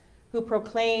Christ, who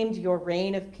proclaimed your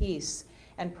reign of peace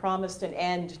and promised an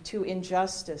end to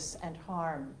injustice and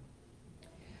harm.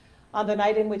 On the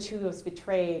night in which he was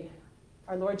betrayed,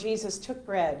 our Lord Jesus took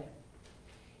bread.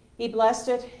 He blessed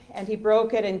it, and he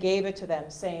broke it and gave it to them,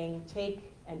 saying,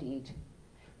 "Take and eat.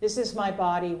 This is my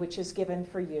body, which is given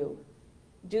for you.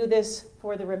 Do this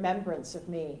for the remembrance of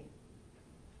me."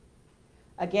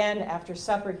 Again, after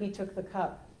supper, he took the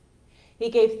cup. He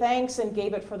gave thanks and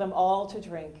gave it for them all to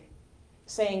drink,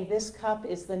 saying, "This cup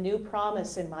is the new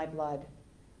promise in my blood,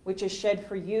 which is shed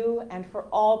for you and for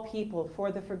all people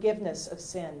for the forgiveness of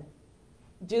sin.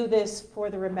 Do this for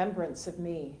the remembrance of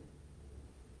me."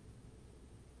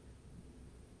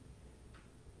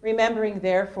 Remembering,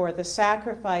 therefore, the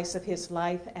sacrifice of his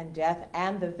life and death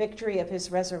and the victory of his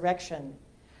resurrection,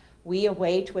 we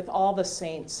await with all the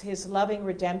saints his loving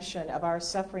redemption of our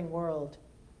suffering world.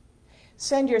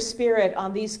 Send your Spirit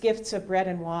on these gifts of bread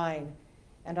and wine,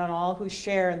 and on all who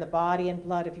share in the body and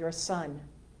blood of your Son.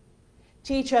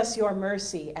 Teach us your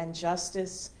mercy and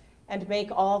justice, and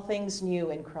make all things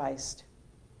new in Christ.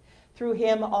 Through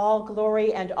him all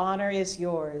glory and honor is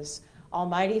yours,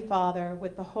 Almighty Father,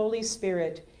 with the Holy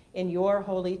Spirit, in your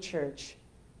holy church,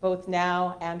 both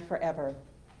now and forever.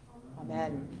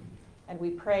 Amen. And we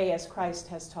pray as Christ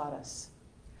has taught us.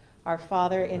 Our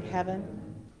Father in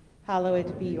heaven,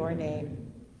 hallowed be your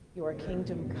name. Your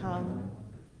kingdom come,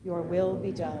 your will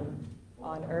be done,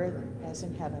 on earth as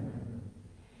in heaven.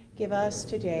 Give us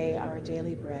today our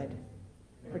daily bread.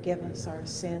 Forgive us our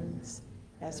sins,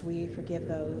 as we forgive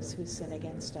those who sin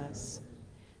against us.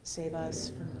 Save us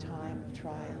from time of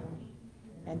trial,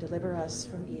 and deliver us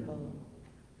from evil.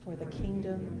 For the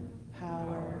kingdom,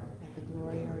 power, and the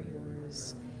glory are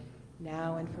yours,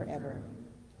 now and forever.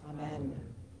 Amen.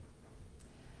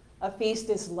 A feast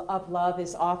of love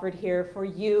is offered here for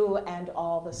you and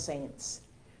all the saints.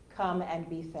 Come and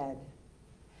be fed.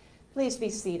 Please be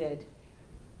seated.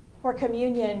 For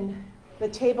communion, the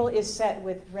table is set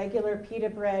with regular pita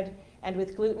bread and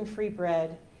with gluten-free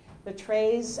bread. The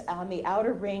trays on the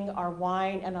outer ring are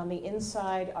wine, and on the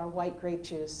inside are white grape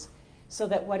juice, so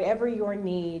that whatever your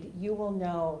need, you will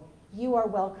know you are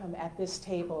welcome at this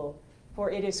table,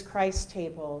 for it is Christ's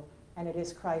table, and it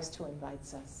is Christ who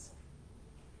invites us.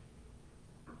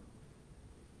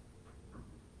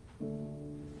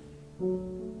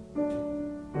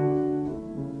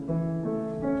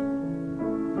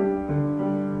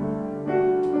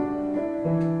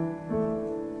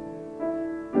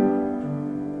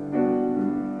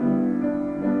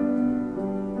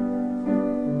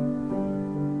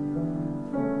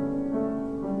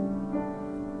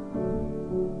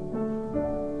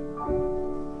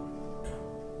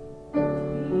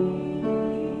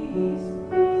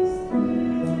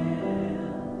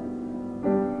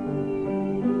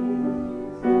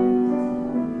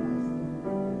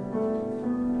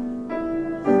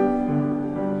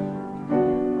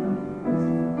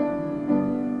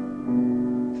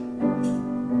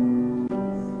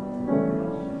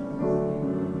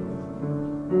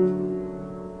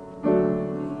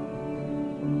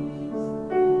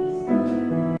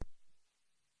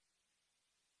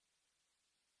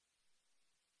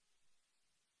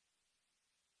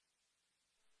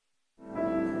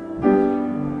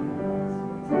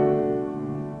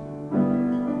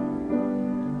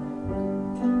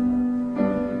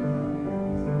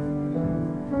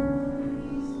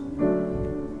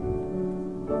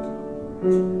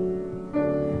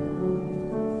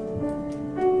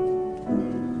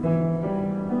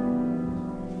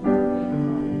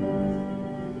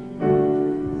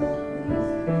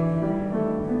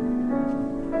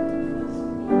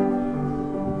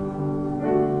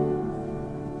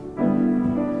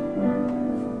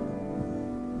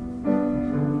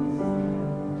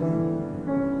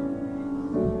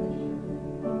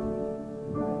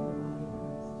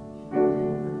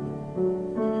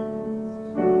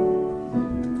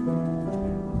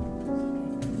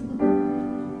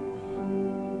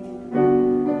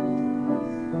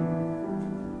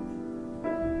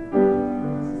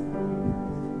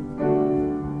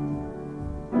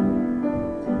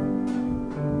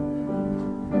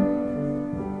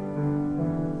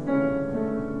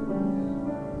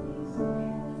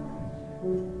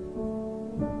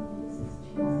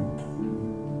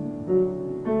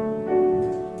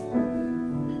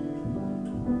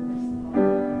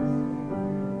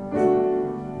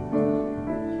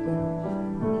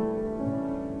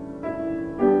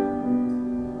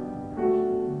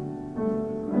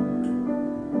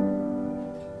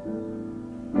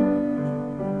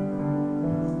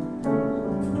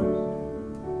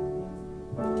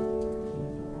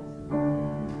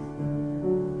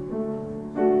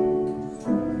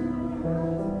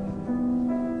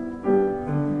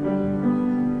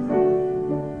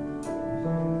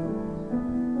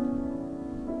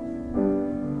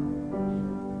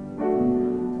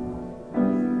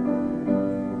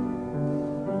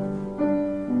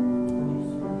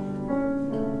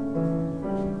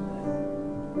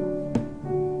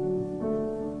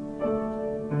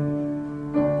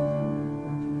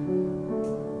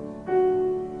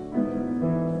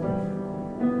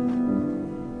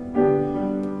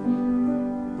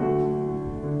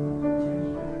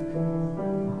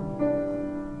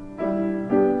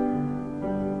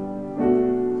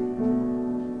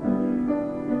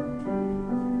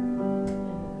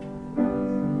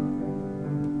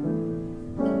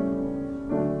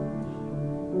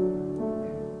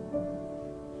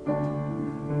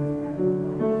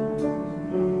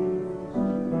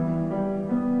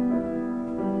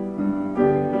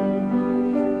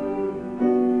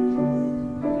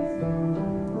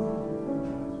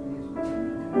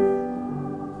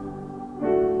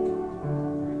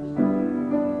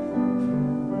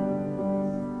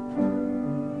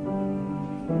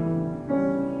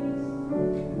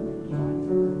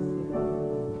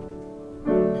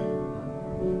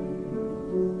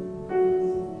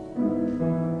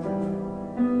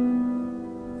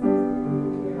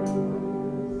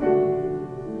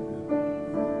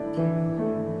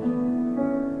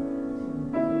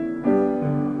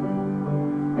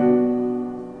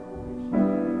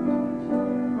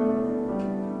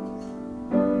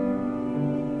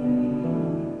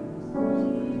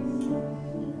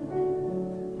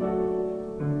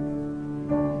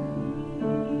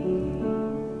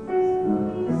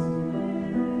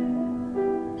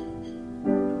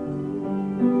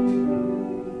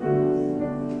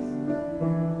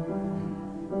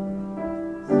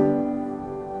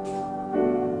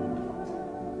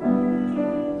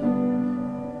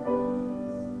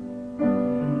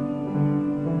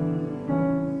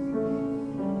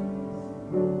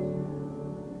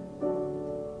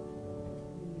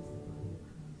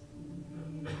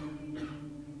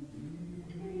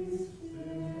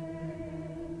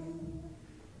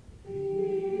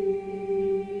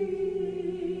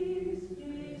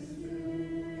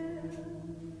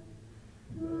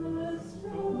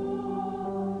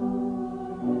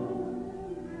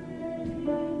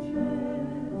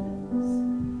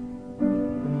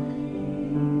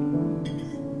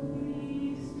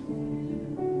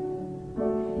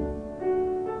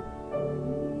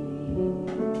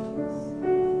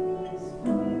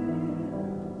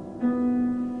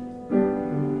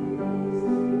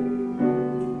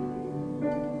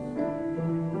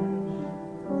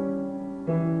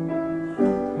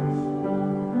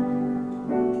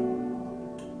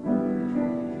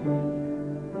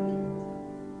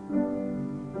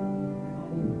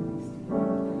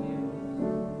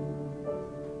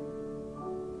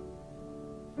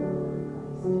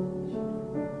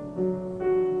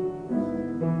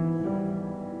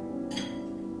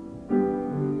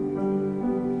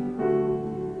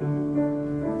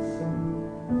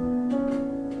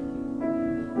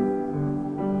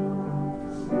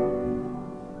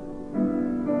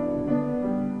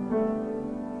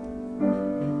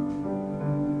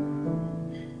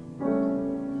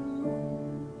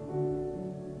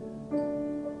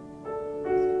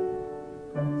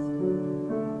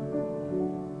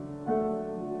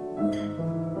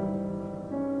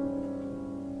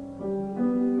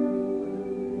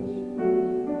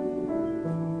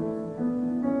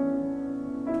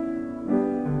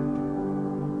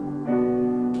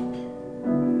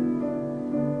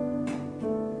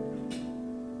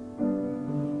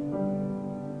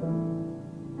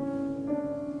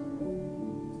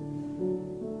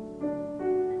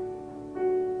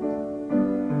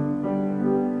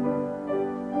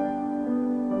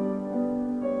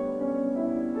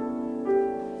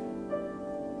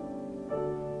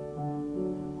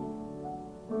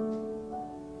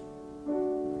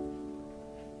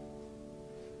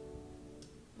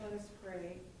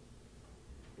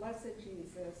 Blessed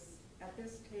Jesus, at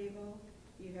this table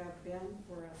you have been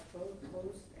for us both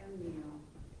host and meal.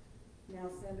 Now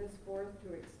send us forth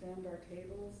to extend our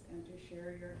tables and to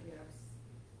share your gifts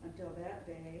until that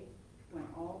day when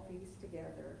all feast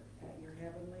together at your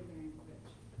heavenly banquet.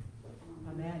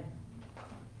 Amen.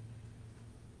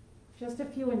 Just a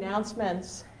few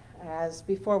announcements as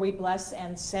before we bless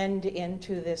and send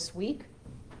into this week.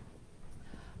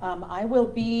 I will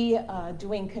be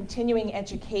doing continuing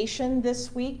education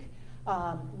this week,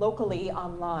 locally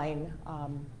online.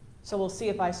 So we'll see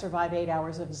if I survive 8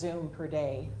 hours of Zoom per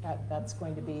day. That's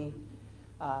going to be,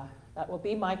 that will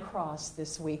be my cross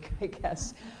this week, I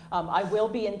guess. I will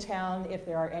be in town. If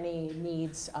there are any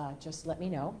needs, just let me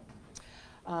know.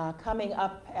 Coming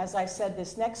up, as I said,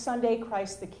 this next Sunday,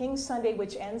 Christ the King Sunday,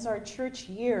 which ends our church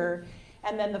year.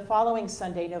 And then the following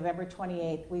Sunday, November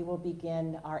 28th, we will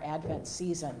begin our Advent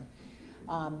season.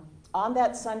 On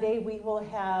that Sunday, we will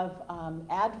have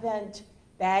Advent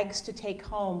bags to take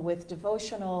home with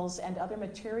devotionals and other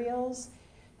materials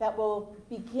that will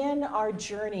begin our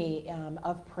journey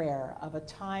of prayer, of a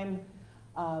time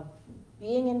of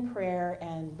being in prayer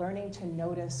and learning to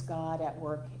notice God at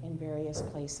work in various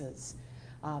places.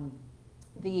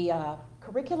 The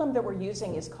curriculum that we're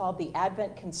using is called the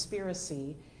Advent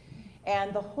Conspiracy.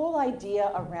 And the whole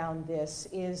idea around this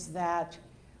is that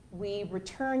we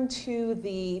return to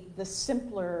the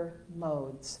simpler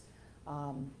modes.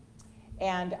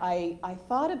 And I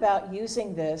thought about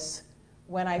using this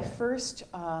when I first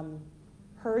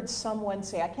heard someone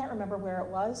say, I can't remember where it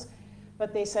was,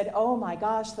 but they said, oh my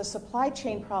gosh, the supply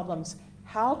chain problems,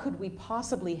 how could we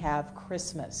possibly have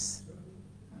Christmas?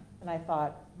 And I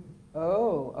thought,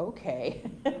 oh, okay.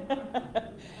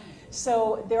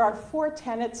 So there are 4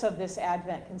 tenets of this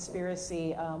Advent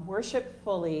conspiracy. Worship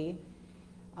fully,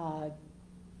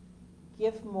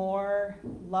 give more,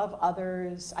 love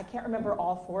others. I can't remember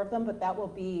all 4 of them, but that will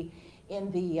be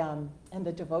in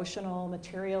the devotional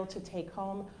material to take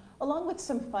home, along with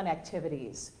some fun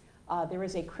activities. There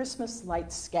is a Christmas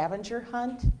light scavenger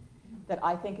hunt that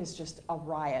I think is just a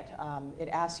riot. It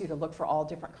asks you to look for all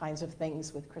different kinds of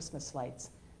things with Christmas lights.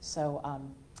 So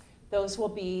those will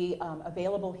be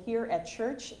available here at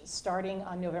church starting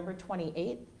on November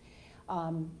 28th.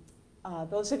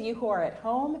 Those of you who are at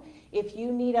home, if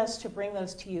you need us to bring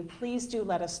those to you, please do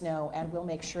let us know, and we'll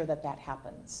make sure that that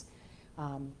happens.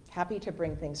 Happy to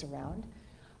bring things around.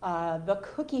 The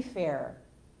Cookie Fair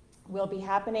will be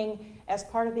happening as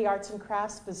part of the Arts and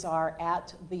Crafts Bazaar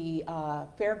at the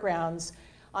fairgrounds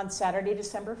on Saturday,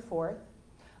 December 4th.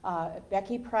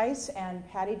 Becky Price and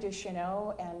Patty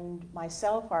Ducheneau and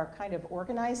myself are kind of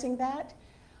organizing that.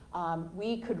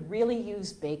 We could really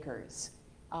use bakers.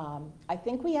 I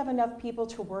think we have enough people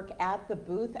to work at the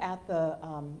booth at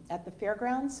the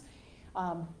fairgrounds,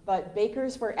 but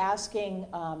bakers were asking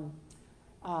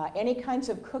any kinds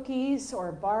of cookies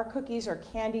or bar cookies or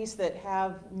candies that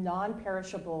have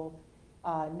non-perishable,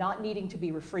 not needing to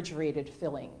be refrigerated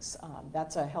fillings.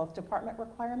 That's a health department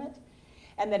requirement.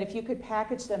 And then if you could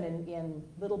package them in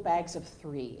little bags of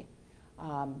 3.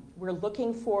 We're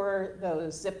looking for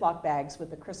those Ziploc bags with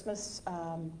the Christmas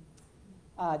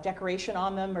decoration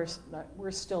on them.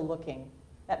 We're still looking.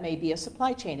 That may be a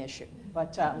supply chain issue,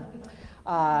 but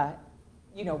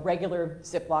you know, regular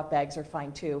Ziploc bags are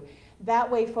fine too. That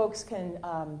way folks can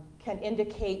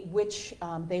indicate which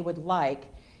they would like,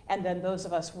 and then those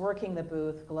of us working the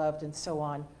booth, gloved and so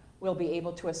on, will be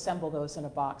able to assemble those in a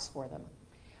box for them.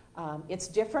 It's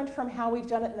different from how we've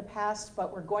done it in the past,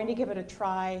 but we're going to give it a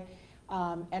try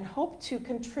and hope to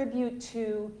contribute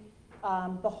to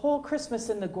the whole Christmas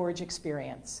in the Gorge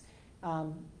experience.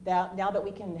 Now that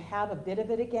we can have a bit of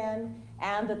it again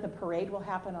and that the parade will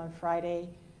happen on Friday,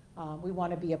 we want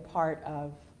to be a part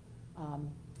of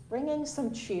bringing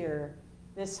some cheer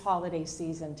this holiday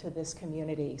season to this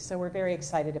community. So we're very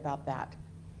excited about that.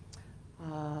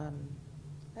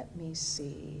 Let me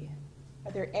see.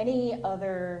 Are there any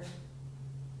other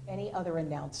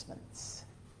announcements?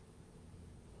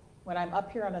 When I'm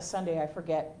up here on a Sunday, I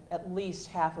forget at least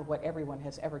half of what everyone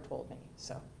has ever told me.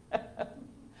 So,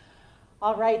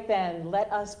 all right then,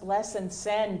 let us bless and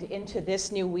send into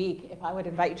this new week. If I would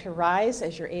invite you to rise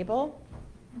as you're able.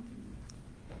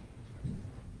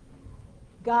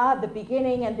 God, the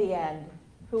beginning and the end,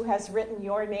 who has written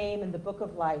your name in the book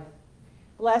of life,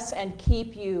 bless and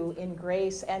keep you in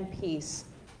grace and peace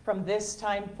from this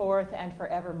time forth and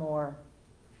forevermore.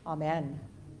 Amen.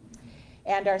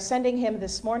 And our sending hymn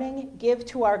this morning, Give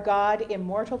to Our God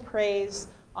Immortal Praise,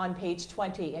 on page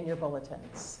 20 in your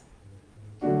bulletins.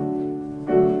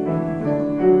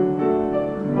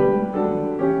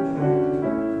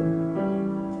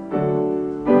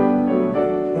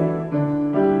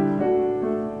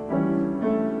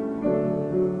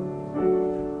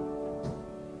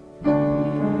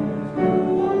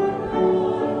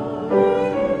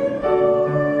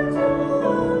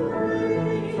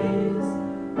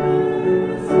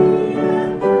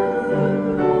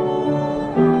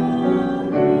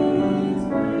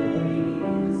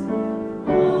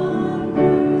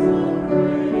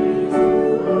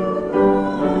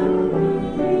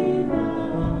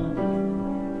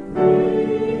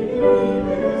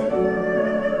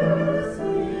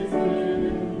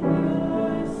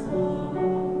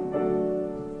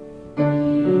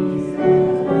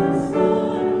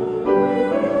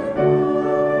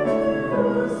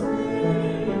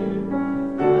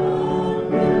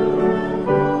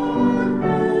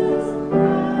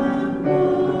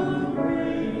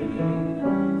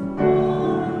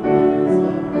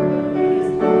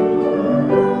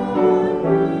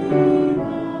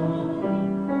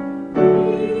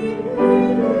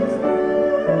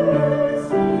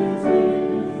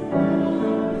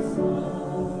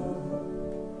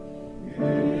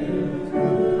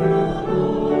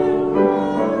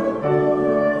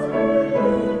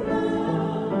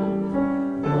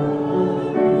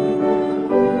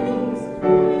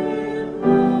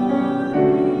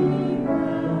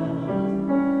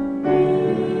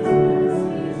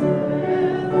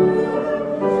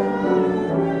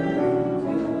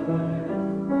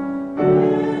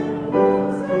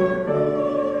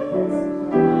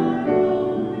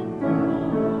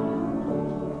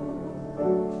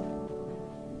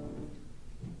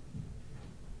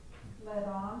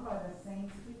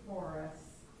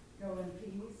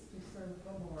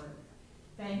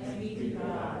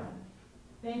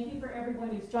 thank you for everyone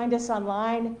who's joined us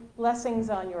online. Blessings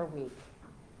on your week.